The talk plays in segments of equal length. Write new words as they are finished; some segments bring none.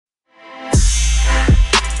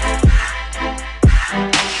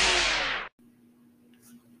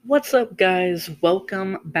What's up, guys?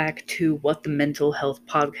 Welcome back to What the Mental Health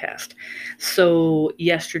Podcast. So,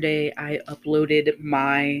 yesterday I uploaded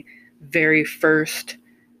my very first,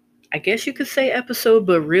 I guess you could say, episode,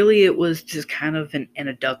 but really it was just kind of an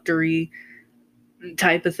introductory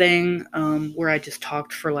type of thing where I just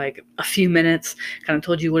talked for like a few minutes, kind of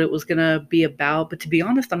told you what it was going to be about. But to be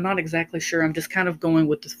honest, I'm not exactly sure. I'm just kind of going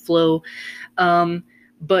with the flow. Um,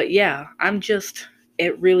 but yeah,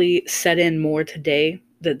 it really set in more today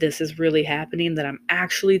that this is really happening, that I'm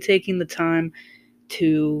actually taking the time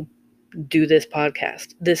to do this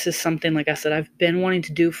podcast. This is something, like I said, I've been wanting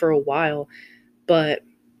to do for a while, but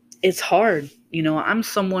it's hard. I'm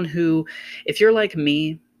someone who, if you're like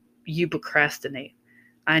me, you procrastinate.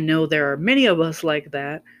 I know there are many of us like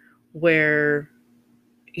that where,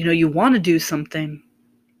 you want to do something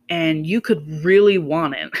and you could really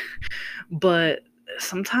want it, but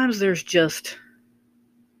sometimes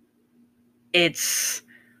it's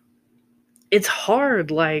it's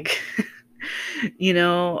hard, like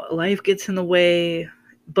life gets in the way,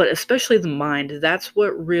 but especially the mind. That's what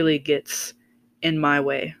really gets in my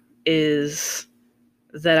way, is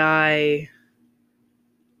that I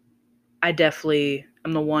definitely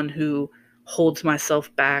am the one who holds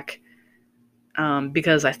myself back,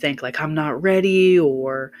 because I think like I'm not ready,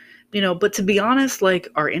 or but to be honest, like,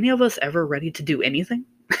 are any of us ever ready to do anything?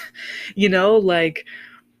 Like,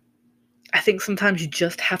 I think sometimes you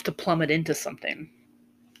just have to plummet into something.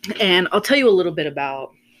 And I'll tell you a little bit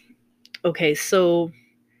about, okay, so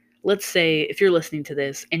let's say if you're listening to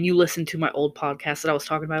this and you listened to my old podcast that I was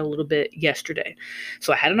talking about a little bit yesterday.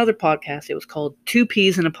 So I had another podcast. It was called Two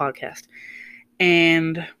Peas in a Podcast.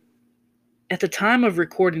 And at the time of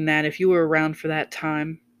recording that, if you were around for that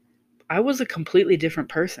time, I was a completely different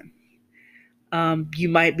person. You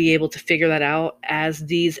might be able to figure that out as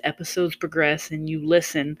these episodes progress and you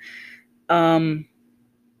listen.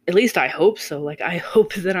 At least I hope so. Like, I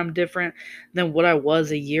hope that I'm different than what I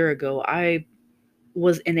was a year ago. I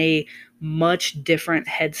was in a much different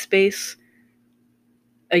headspace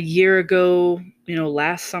a year ago.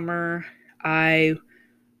 Last summer, I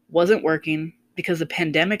wasn't working because the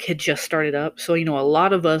pandemic had just started up. So, a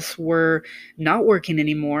lot of us were not working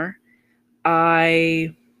anymore.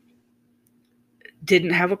 I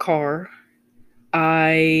didn't have a car.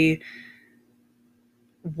 I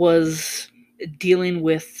was dealing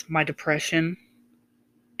with my depression,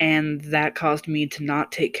 and that caused me to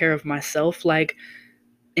not take care of myself. Like,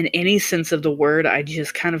 in any sense of the word, I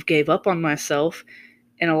just kind of gave up on myself,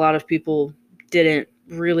 and a lot of people didn't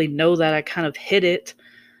really know that. I kind of hid it.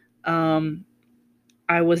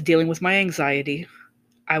 I was dealing with my anxiety.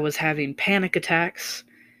 I was having panic attacks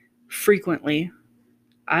frequently.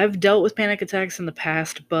 I've dealt with panic attacks in the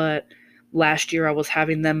past, but last year I was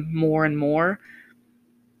having them more and more.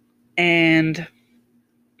 And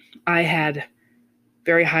I had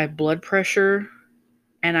very high blood pressure,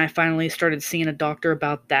 and I finally started seeing a doctor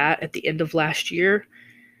about that at the end of last year.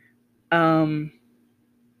 Um,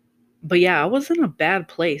 but yeah, I was in a bad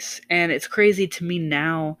place, and it's crazy to me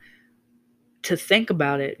now to think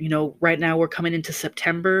about it. Right now we're coming into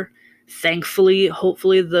September. Thankfully,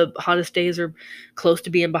 hopefully the hottest days are close to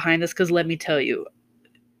being behind us, because let me tell you,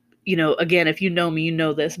 again, if you know me, you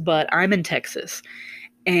know this, but I'm in Texas,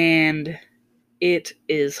 and it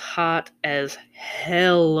is hot as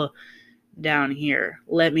hell down here.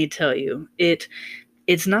 Let me tell you,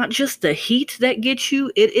 it's not just the heat that gets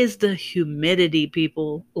you, it is the humidity,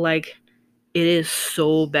 people. Like, it is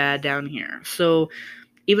so bad down here. So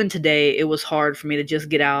even today, it was hard for me to just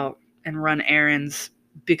get out and run errands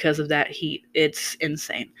because of that heat. It's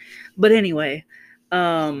insane. But anyway,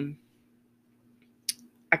 I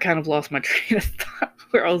kind of lost my train of thought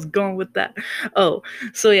where I was going with that. Oh,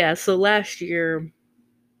 so yeah, so last year,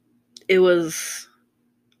 it was,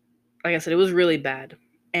 like I said, it was really bad.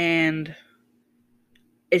 And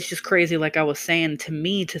it's just crazy, like I was saying, to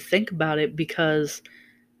me to think about it, because,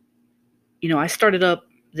 I started up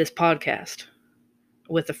this podcast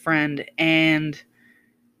with a friend, and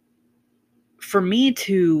for me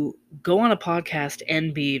to go on a podcast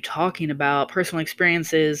and be talking about personal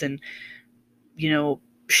experiences and,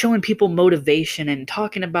 showing people motivation and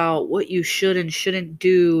talking about what you should and shouldn't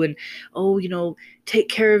do, and, oh, take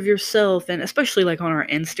care of yourself, and especially like on our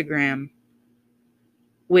Instagram,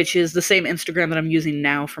 which is the same Instagram that I'm using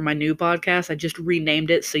now for my new podcast. I just renamed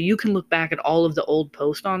it so you can look back at all of the old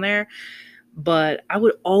posts on there. But I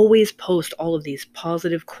would always post all of these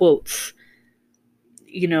positive quotes,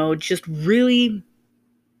 just really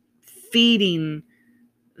feeding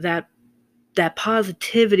that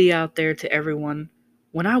positivity out there to everyone,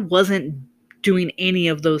 when I wasn't doing any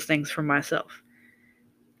of those things for myself.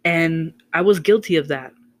 And I was guilty of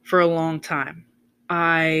that for a long time.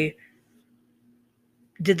 I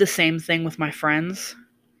did the same thing with my friends.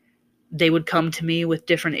 They would come to me with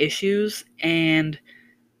different issues, and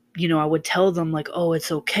I would tell them like, oh,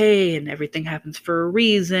 it's okay and everything happens for a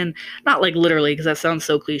reason. Not like literally, because that sounds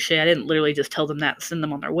so cliche. I didn't literally just tell them that and send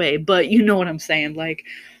them on their way, but you know what I'm saying. Like,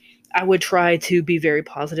 I would try to be very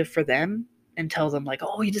positive for them and tell them like,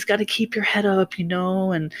 oh, you just got to keep your head up,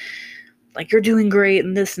 and like, you're doing great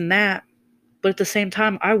and this and that. But at the same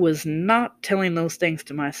time, I was not telling those things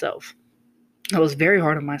to myself. I was very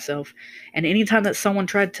hard on myself. And anytime that someone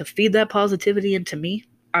tried to feed that positivity into me,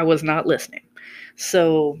 I was not listening.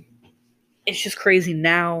 So it's just crazy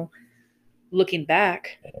now, looking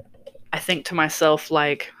back, I think to myself,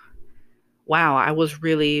 like, wow, I was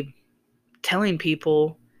really telling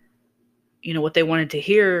people, what they wanted to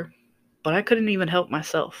hear, but I couldn't even help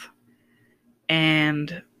myself.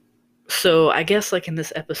 And so I guess, like, in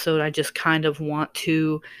this episode, I just kind of want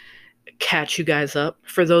to catch you guys up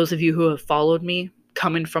for those of you who have followed me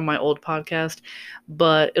coming from my old podcast,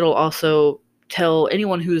 but it'll also tell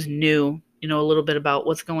anyone who's new, a little bit about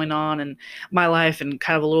what's going on in my life and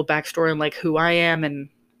kind of a little backstory on like who I am and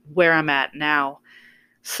where I'm at now.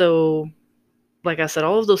 So, like I said,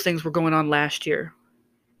 all of those things were going on last year,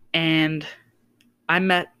 and I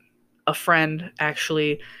met a friend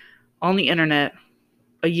actually on the internet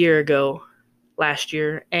a year ago last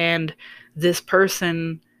year, and this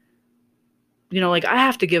person, like, I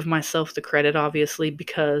have to give myself the credit, obviously,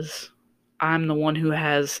 because I'm the one who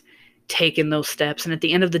has taken those steps. And at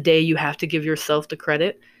the end of the day, you have to give yourself the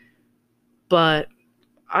credit. But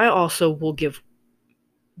I also will give,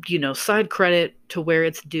 side credit to where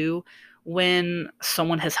it's due when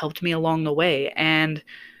someone has helped me along the way. And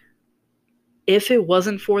if it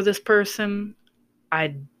wasn't for this person,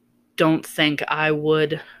 I don't think I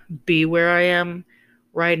would be where I am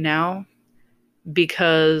right now,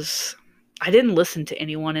 because I didn't listen to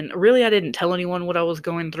anyone, and really I didn't tell anyone what I was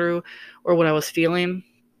going through or what I was feeling.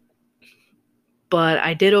 But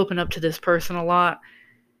I did open up to this person a lot,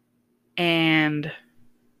 and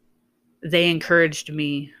they encouraged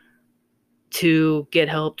me to get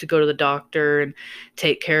help, to go to the doctor and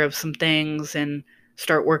take care of some things and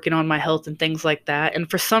start working on my health and things like that. And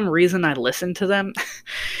for some reason I listened to them.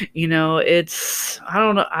 I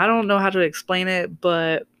don't know how to explain it,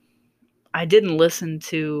 but I didn't listen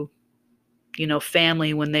to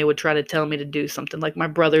family when they would try to tell me to do something. Like, my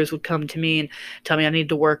brothers would come to me and tell me I need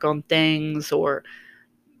to work on things, or,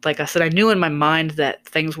 like I said, I knew in my mind that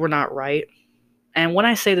things were not right. And when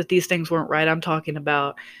I say that these things weren't right, I'm talking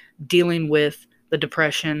about dealing with the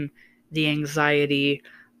depression, the anxiety,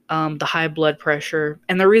 the high blood pressure.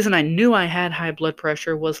 And the reason I knew I had high blood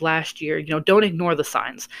pressure was last year. Don't ignore the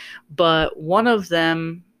signs. But one of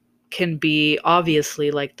them can be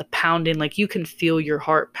obviously like the pounding, like you can feel your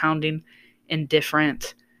heart pounding in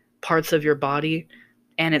different parts of your body.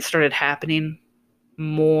 And it started happening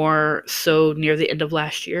more so near the end of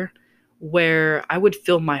last year, where I would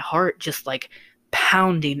feel my heart just like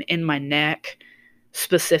pounding in my neck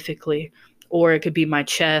specifically, or it could be my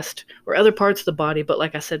chest or other parts of the body, but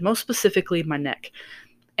like I said, most specifically my neck.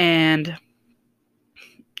 And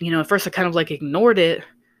at first I kind of like ignored it,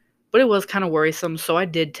 but it was kind of worrisome, so I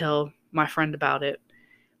did tell my friend about it.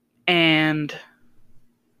 And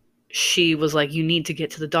she was like, you need to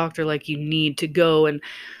get to the doctor, like, you need to go. And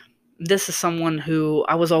this is someone who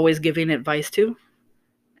I was always giving advice to,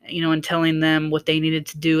 and telling them what they needed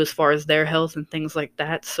to do as far as their health and things like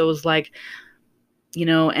that. So it was like,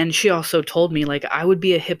 and she also told me, like, I would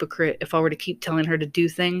be a hypocrite if I were to keep telling her to do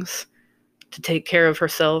things to take care of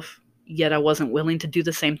herself, yet I wasn't willing to do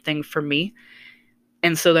the same thing for me.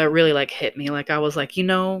 And so that really like hit me. Like, I was like,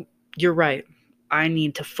 you're right. I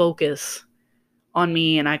need to focus on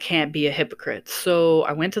me, and I can't be a hypocrite. So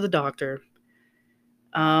I went to the doctor,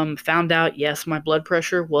 found out, yes, my blood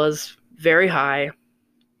pressure was very high.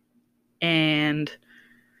 And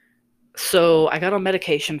so I got on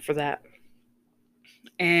medication for that.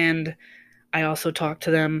 And I also talked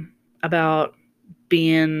to them about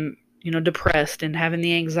being, depressed and having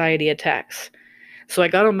the anxiety attacks. So I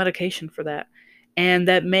got on medication for that. And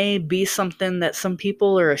that may be something that some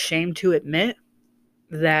people are ashamed to admit,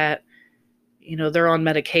 that, they're on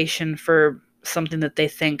medication for something that they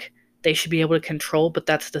think they should be able to control. But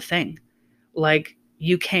that's the thing. Like,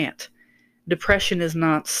 you can't. Depression is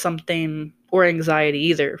not something, or anxiety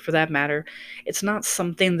either, for that matter. It's not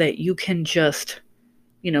something that you can just,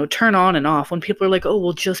 turn on and off. When people are like, oh,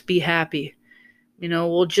 we'll just be happy.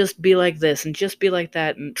 We'll just be like this and just be like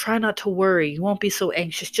that and try not to worry. You won't be so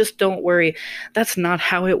anxious. Just don't worry. That's not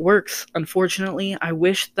how it works, unfortunately. I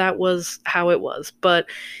wish that was how it was, but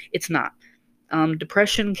it's not.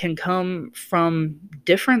 Depression can come from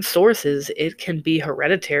different sources. It can be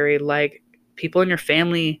hereditary, like people in your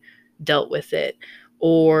family dealt with it,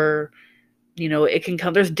 or it can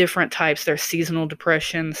come. There's different types. There's seasonal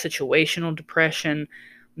depression, situational depression.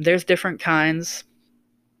 There's different kinds.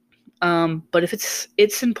 But if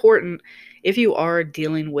it's important, if you are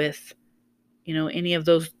dealing with any of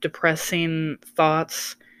those depressing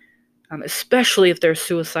thoughts, especially if they're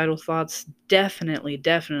suicidal thoughts,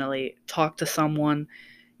 definitely talk to someone.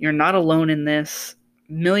 You're not alone in this.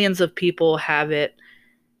 Millions of people have it,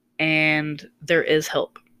 and there is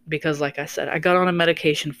help. Because, like I said, I got on a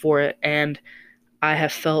medication for it, and I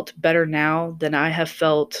have felt better now than I have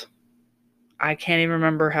felt. I can't even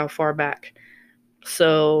remember how far back.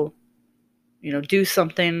 So, do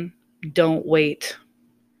something. Don't wait.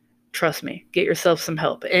 Trust me, get yourself some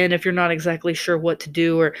help. And if you're not exactly sure what to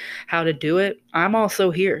do or how to do it, I'm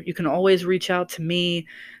also here. You can always reach out to me.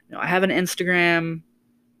 I have an Instagram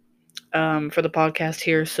for the podcast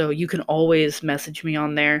here, so you can always message me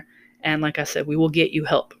on there. And like I said, we will get you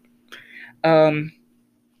help. But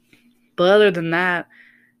other than that,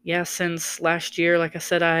 yeah, since last year, like I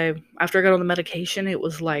said, after I got on the medication, it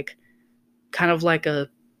was like kind of like a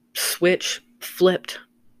switch flipped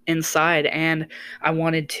inside, and I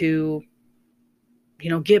wanted to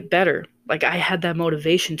get better. Like I had that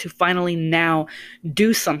motivation to finally now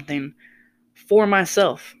do something for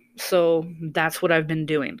myself. So that's what I've been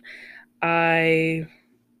doing. I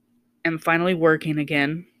am finally working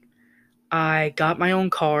again. I got my own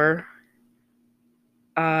car.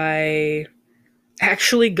 I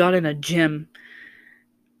actually got in a gym,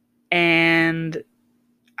 and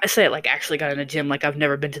I say it like actually got in a gym, like I've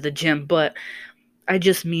never been to the gym, but I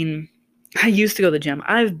just mean I used to go to the gym.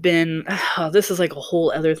 This is like a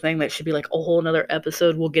whole other thing that should be like a whole another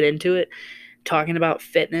episode. We'll get into it, talking about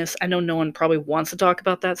fitness. I know no one probably wants to talk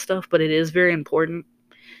about that stuff, but it is very important.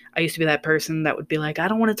 I used to be that person that would be like, I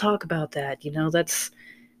don't want to talk about that. That's,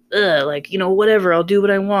 like, whatever. I'll do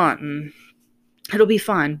what I want and it'll be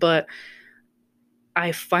fine. But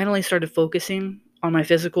I finally started focusing on my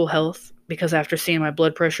physical health because after seeing my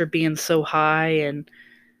blood pressure being so high and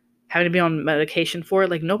having to be on medication for it,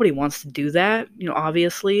 like nobody wants to do that,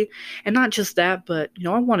 obviously. And not just that, but,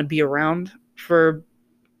 I want to be around for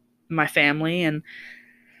my family and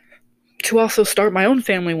to also start my own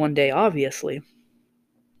family one day, obviously.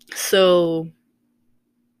 So,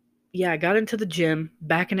 yeah, I got into the gym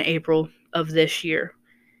back in April of this year.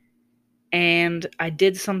 And I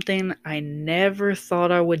did something I never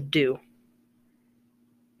thought I would do.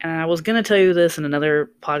 And I was going to tell you this in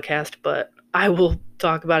another podcast, but I will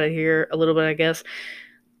talk about it here a little bit, I guess.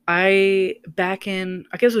 I guess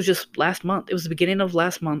it was just last month. It was the beginning of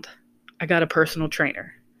last month. I got a personal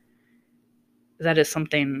trainer. That is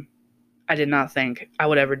something I did not think I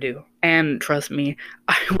would ever do. And trust me,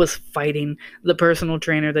 I was fighting the personal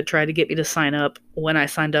trainer that tried to get me to sign up when I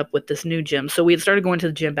signed up with this new gym. So we had started going to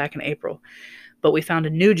the gym back in April, but we found a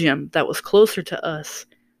new gym that was closer to us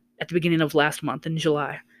at the beginning of last month in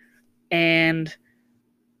July. And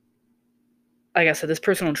like I said, this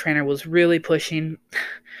personal trainer was really pushing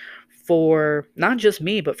for not just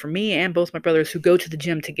me, but for me and both my brothers who go to the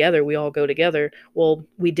gym together. We all go together. Well,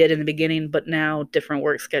 we did in the beginning, but now different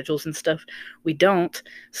work schedules and stuff, we don't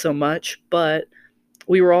so much. But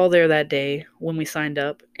we were all there that day when we signed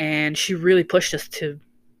up, and she really pushed us to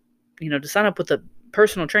sign up with a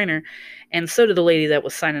personal trainer. And so did the lady that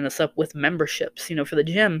was signing us up with memberships, for the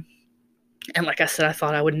gym. And like I said, I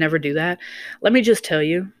thought I would never do that. Let me just tell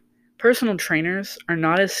you, personal trainers are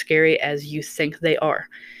not as scary as you think they are.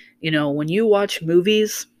 When you watch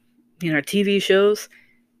movies, TV shows,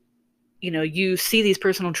 you see these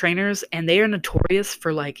personal trainers and they are notorious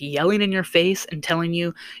for like yelling in your face and telling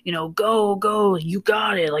you, go, you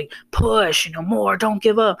got it, like push, more, don't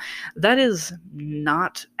give up. That is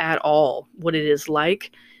not at all what it is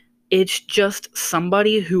like. It's just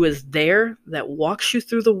somebody who is there that walks you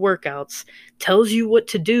through the workouts, tells you what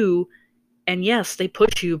to do, and yes, they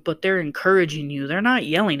push you, but they're encouraging you. They're not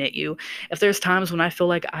yelling at you. If there's times when I feel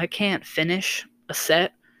like I can't finish a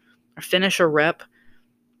set or finish a rep,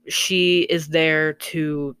 she is there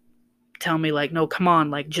to tell me like, no, come on,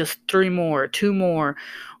 like just 3 more, 2 more,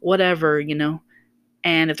 whatever.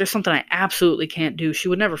 And if there's something I absolutely can't do, she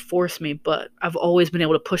would never force me, but I've always been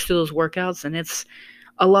able to push through those workouts, and it's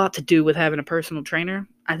a lot to do with having a personal trainer.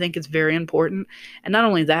 I think it's very important. And not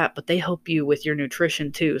only that, but they help you with your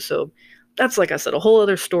nutrition too. So that's, like I said, a whole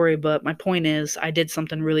other story, but my point is I did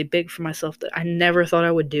something really big for myself that I never thought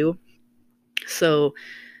I would do. So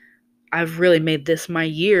I've really made this my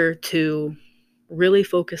year to really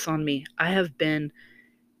focus on me. I have been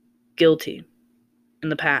guilty in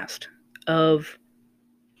the past of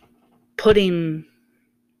putting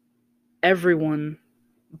everyone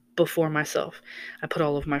before myself. I put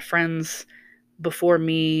all of my friends before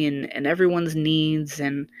me, and everyone's needs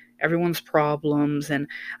and everyone's problems, and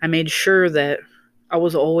I made sure that I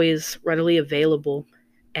was always readily available,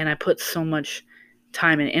 and I put so much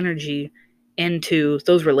time and energy into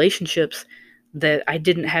those relationships that I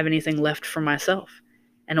didn't have anything left for myself.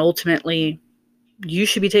 And ultimately, you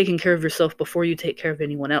should be taking care of yourself before you take care of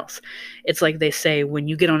anyone else. It's like they say when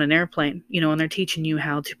you get on an airplane, and they're teaching you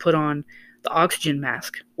how to put on the oxygen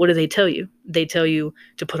mask. What do they tell you? They tell you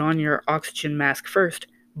to put on your oxygen mask first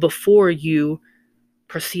before you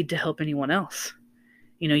proceed to help anyone else.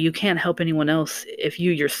 You can't help anyone else if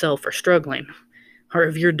you yourself are struggling or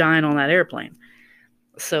if you're dying on that airplane.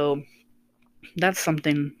 So that's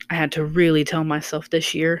something I had to really tell myself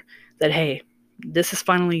this year, that, hey, this is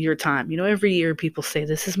finally your time. Every year people say,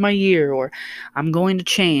 this is my year, or I'm going to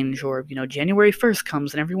change, or, January 1st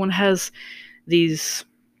comes and everyone has these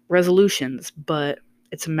resolutions, but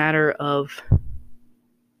it's a matter of,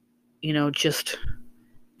 just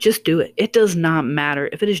do it. It does not matter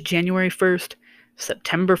if it is January 1st,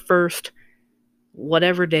 September 1st,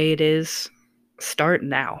 whatever day it is. Start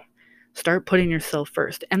now. Start putting yourself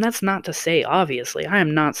first. And that's not to say, obviously, I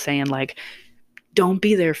am not saying, like, don't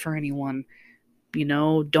be there for anyone.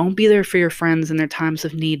 Don't be there for your friends in their times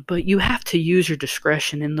of need, but you have to use your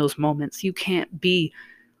discretion in those moments. You can't be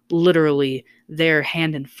literally there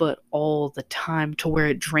hand and foot all the time to where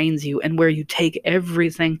it drains you, and where you take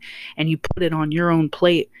everything and you put it on your own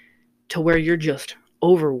plate to where you're just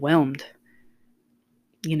overwhelmed.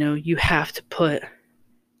 You have to put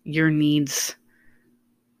your needs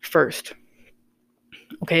first.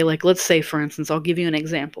 Okay, like, let's say, for instance, I'll give you an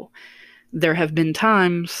example. There have been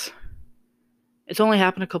times, it's only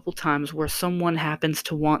happened a couple times, where someone happens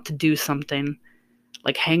to want to do something,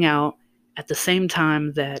 like hang out, at the same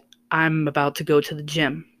time that I'm about to go to the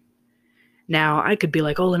gym. Now, I could be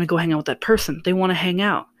like, oh, let me go hang out with that person. They want to hang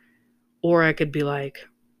out. Or I could be like,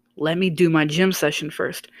 let me do my gym session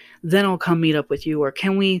first. Then I'll come meet up with you. Or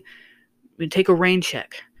can we take a rain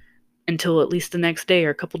check until at least the next day or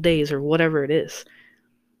a couple days or whatever it is.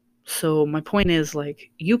 So my point is,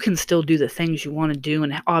 like, you can still do the things you want to do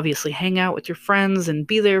and obviously hang out with your friends and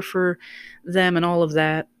be there for them and all of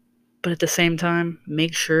that. But at the same time,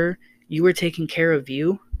 make sure you are taking care of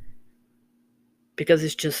you, because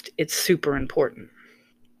it's super important.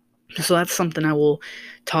 So that's something I will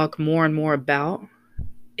talk more and more about,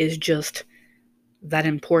 is just that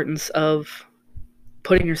importance of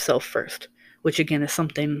putting yourself first, which again is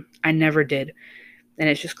something I never did. And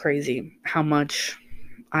it's just crazy how much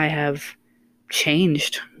I have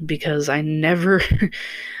changed, because I never,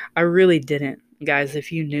 I really didn't. Guys,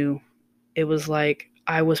 if you knew, it was like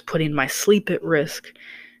I was putting my sleep at risk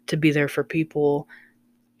to be there for people.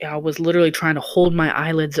 I was literally trying to hold my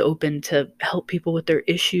eyelids open to help people with their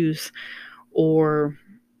issues, or,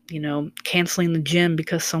 canceling the gym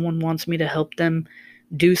because someone wants me to help them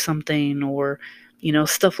do something, or,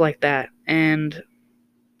 stuff like that. And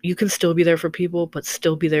you can still be there for people, but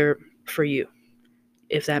still be there for you,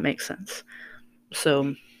 if that makes sense.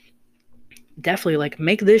 So definitely, like,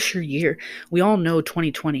 make this your year. We all know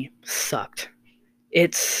 2020 sucked.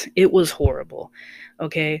 It was horrible.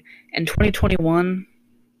 Okay? And 2021,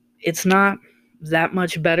 it's not that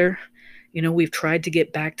much better. We've tried to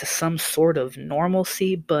get back to some sort of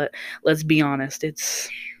normalcy, but let's be honest, it's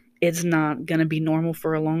not going to be normal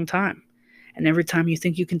for a long time. And every time you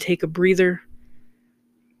think you can take a breather,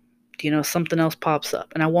 something else pops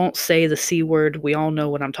up. And I won't say the C word. We all know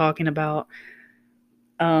what I'm talking about.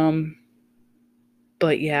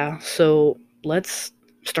 But yeah, so let's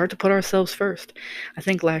start to put ourselves first. I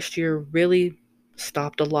think last year really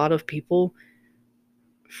stopped a lot of people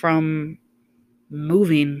from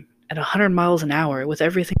moving at 100 miles an hour with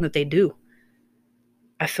everything that they do.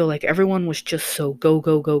 I feel like everyone was just so go,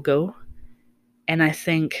 go, go, go. And I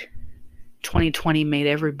think 2020 made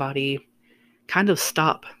everybody kind of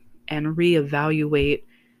stop and reevaluate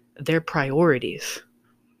their priorities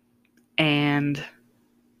and,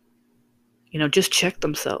 just check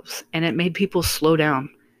themselves. And it made people slow down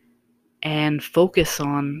and focus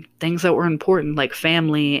on things that were important, like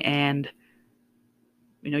family and,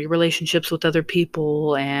 your relationships with other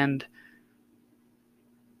people and,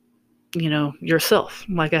 yourself,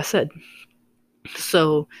 like I said.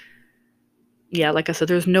 So, yeah, like I said,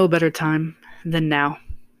 there's no better time than now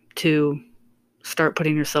to start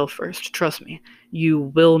putting yourself first. Trust me, you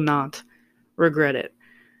will not regret it.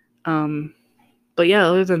 But yeah,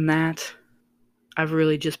 other than that, I've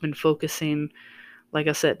really just been focusing, like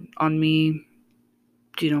I said, on me,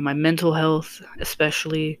 my mental health,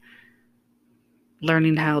 especially,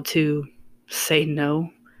 learning how to say no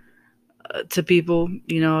to people.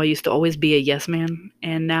 I used to always be a yes man,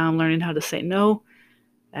 and now I'm learning how to say no,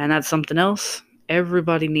 and that's something else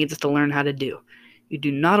everybody needs to learn how to do. You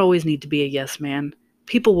do not always need to be a yes man.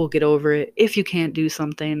 People will get over it. If you can't do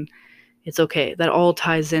something, it's okay. That all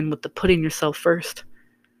ties in with the putting yourself first.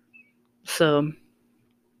 So,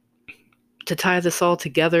 to tie this all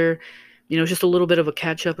together, just a little bit of a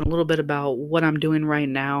catch up and a little bit about what I'm doing right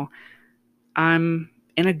now. I'm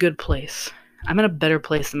in a good place. I'm in a better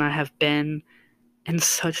place than I have been in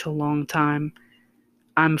such a long time.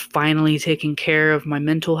 I'm finally taking care of my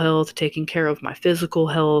mental health, taking care of my physical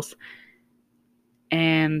health.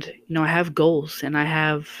 And, I have goals and I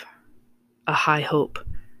have a high hope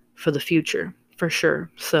for the future, for sure.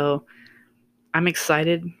 So I'm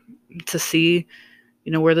excited to see,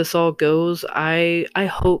 where this all goes. I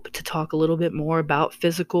hope to talk a little bit more about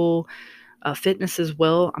physical fitness as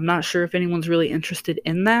well. I'm not sure if anyone's really interested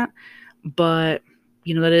in that, but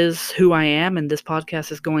that is who I am, and this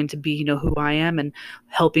podcast is going to be, who I am and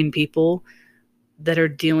helping people that are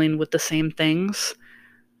dealing with the same things.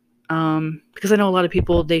 Because I know a lot of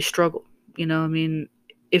people, they struggle.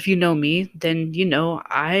 If you know me, then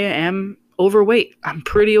I am overweight. I'm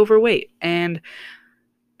pretty overweight, and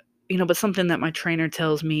but something that my trainer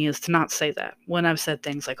tells me is to not say that. When I've said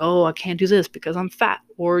things like, oh, I can't do this because I'm fat,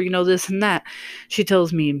 or, this and that, she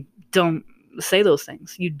tells me, don't say those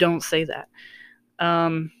things. You don't say that.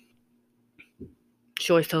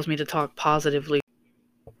 She always tells me to talk positively.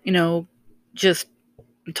 Just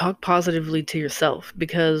talk positively to yourself,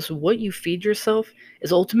 because what you feed yourself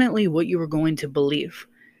is ultimately what you are going to believe.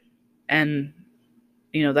 And,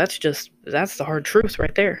 that's the hard truth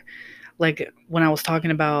right there. Like when I was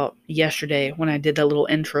talking about yesterday, when I did that little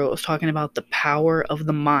intro, I was talking about the power of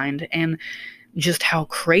the mind and just how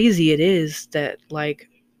crazy it is that, like,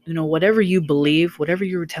 whatever you believe, whatever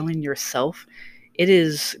you're telling yourself, it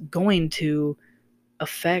is going to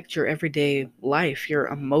affect your everyday life, your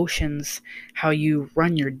emotions, how you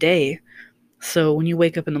run your day. So when you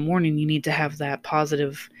wake up in the morning, you need to have that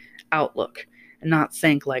positive outlook and not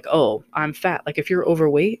think like, oh, I'm fat. Like if you're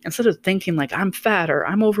overweight, instead of thinking like I'm fat or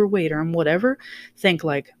I'm overweight or I'm whatever, think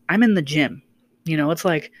like I'm in the gym. It's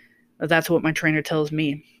like, that's what my trainer tells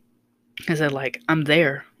me, is that like, I'm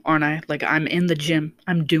there, aren't I? Like I'm in the gym.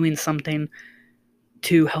 I'm doing something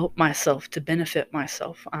to help myself, to benefit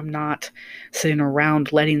myself. I'm not sitting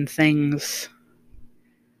around letting things,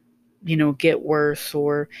 get worse.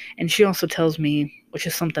 And she also tells me, which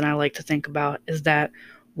is something I like to think about, is that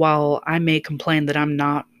while I may complain that I'm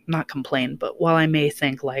not complain, but while I may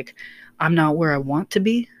think like I'm not where I want to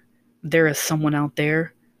be, there is someone out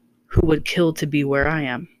there who would kill to be where I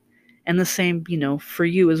am. And the same, for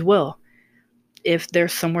you as well. If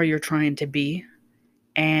there's somewhere you're trying to be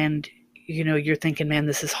and you're thinking, man,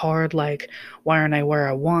 this is hard, like, why aren't I where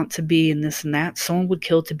I want to be, and this and that, someone would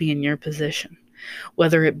kill to be in your position.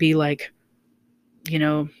 Whether it be like,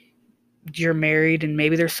 you're married and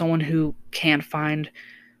maybe there's someone who can't find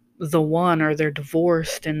the one, or they're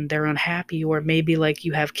divorced and they're unhappy, or maybe like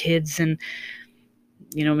you have kids and,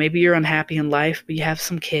 maybe you're unhappy in life, but you have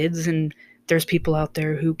some kids and there's people out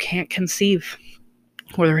there who can't conceive,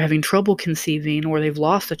 or they're having trouble conceiving, or they've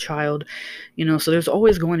lost a child, so there's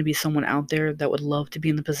always going to be someone out there that would love to be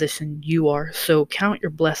in the position you are. So count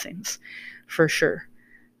your blessings, for sure.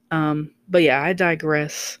 But yeah, I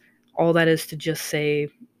digress. All that is to just say,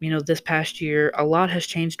 this past year, a lot has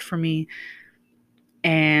changed for me,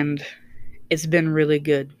 and it's been really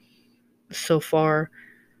good so far.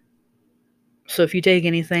 So if you take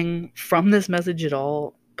anything from this message at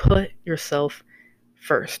all, put yourself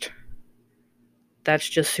first. That's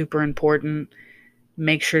just super important.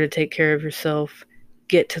 Make sure to take care of yourself.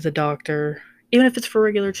 Get to the doctor. Even if it's for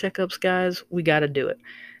regular checkups, guys, we got to do it.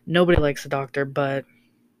 Nobody likes a doctor, but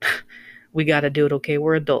we got to do it, okay?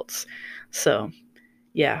 We're adults. So,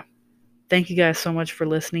 yeah. Thank you guys so much for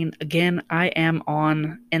listening. Again, I am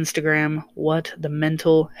on Instagram, What the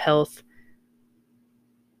Mental Health,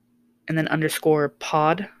 and then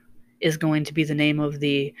 _pod is going to be the name of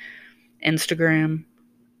the Instagram.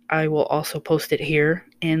 I will also post it here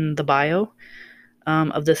in the bio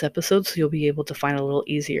of this episode, so you'll be able to find it a little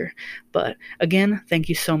easier. But again, thank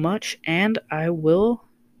you so much, and I will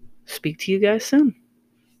speak to you guys soon.